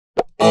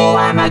Oh,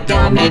 I'm a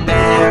gummy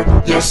bear.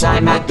 Yes,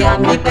 I'm a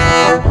gummy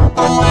bear.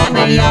 Oh, I'm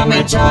a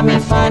yummy, tummy,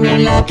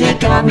 funny, lucky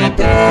gummy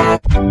bear.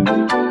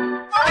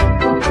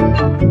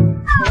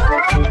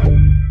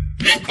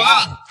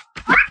 Pinkfong!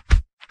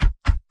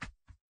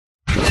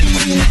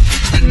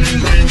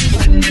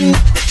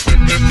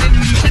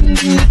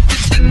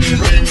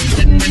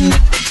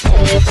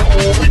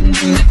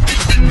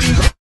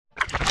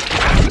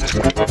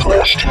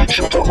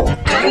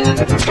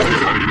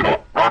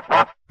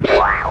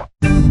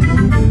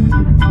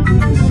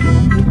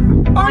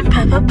 I'm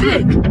Peppa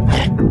Pig.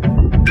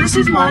 This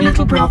is my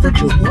little brother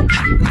George.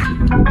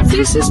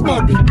 This is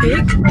Mommy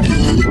Pig.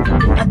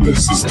 And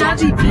this is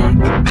Daddy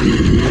Pig.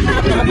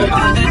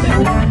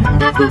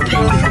 Peppa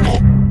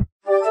Pig.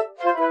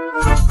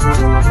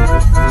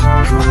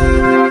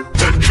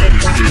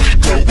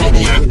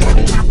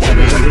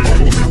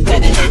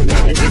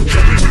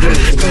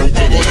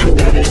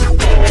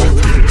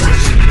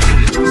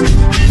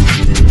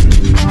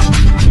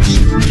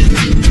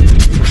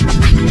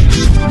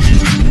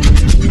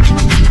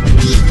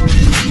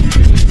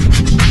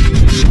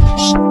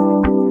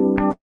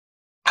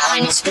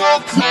 I'm a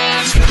skunk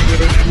man.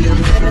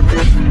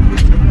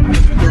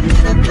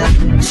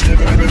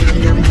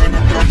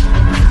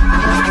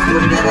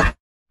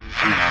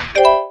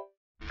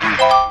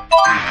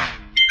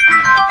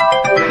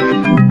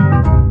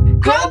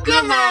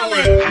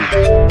 Cocomelon.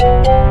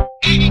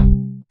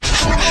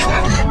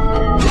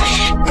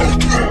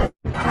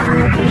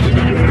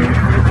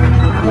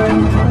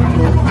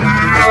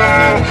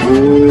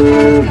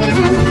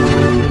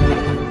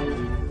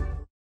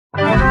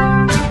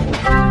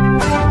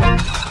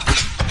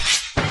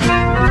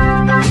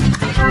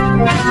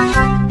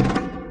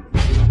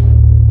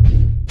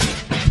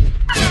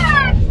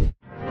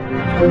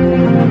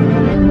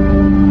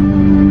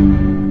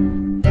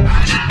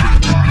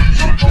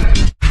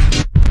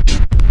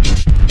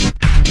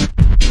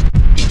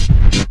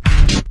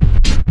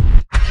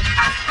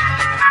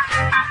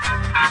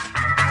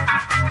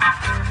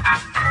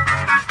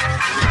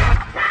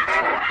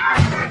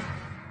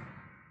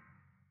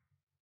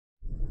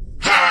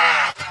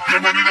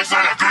 Bienvenidos a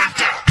la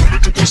granja.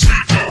 Vete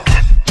Cosita.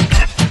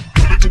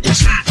 Vete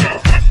Cosita.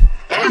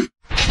 ¡Ay!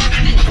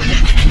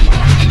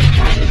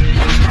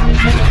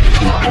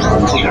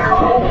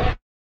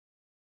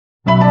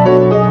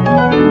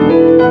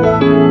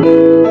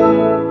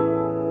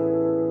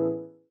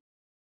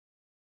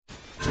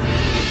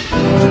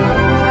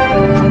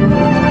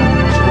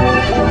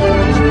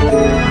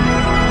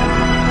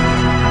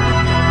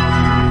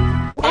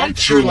 I'd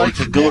sure like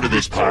to go to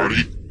this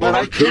party, but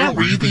I can't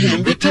read the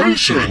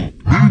invitation.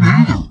 Me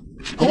neither.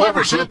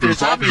 Whoever sent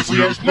this obviously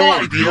has no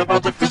idea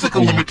about the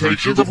physical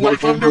limitations of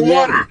life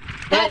underwater.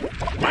 Well,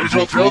 might as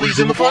well throw these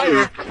in the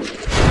fire.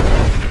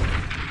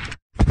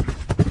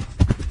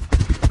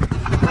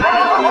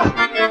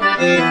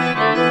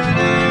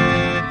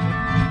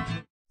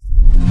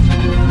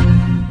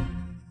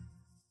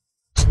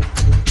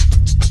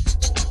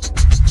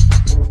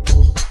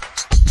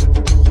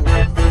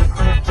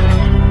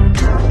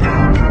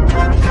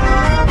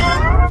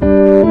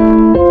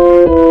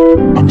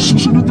 Ang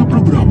susunod na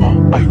programa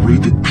ay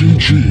rated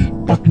PG.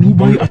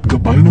 Patnubay at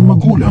gabay ng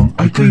magulang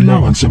ay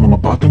kailangan sa mga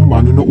batang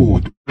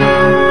manonood.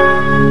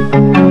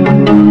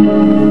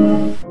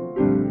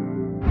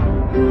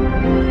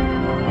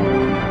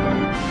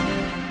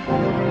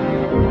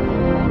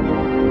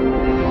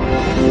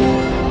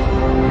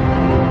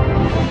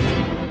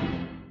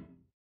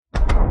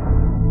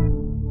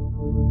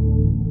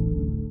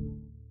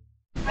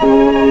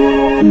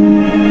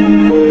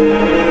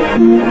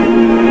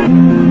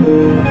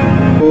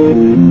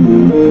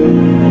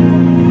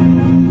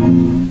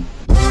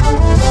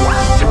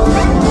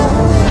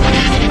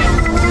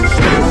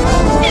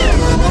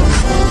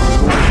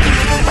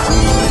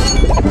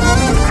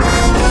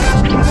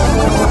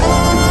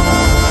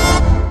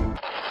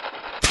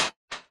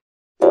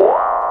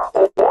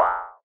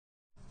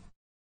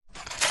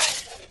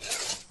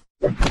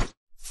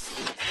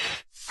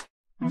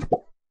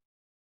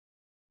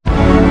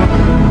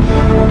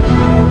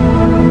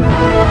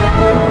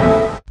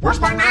 Where's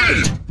my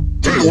name?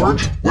 Hey,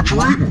 Orange, what you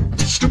reading?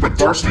 Stupid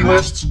varsity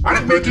lists? I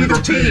didn't make either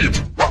team.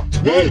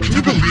 Whoa, can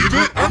you believe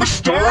it? I'm a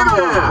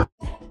starter!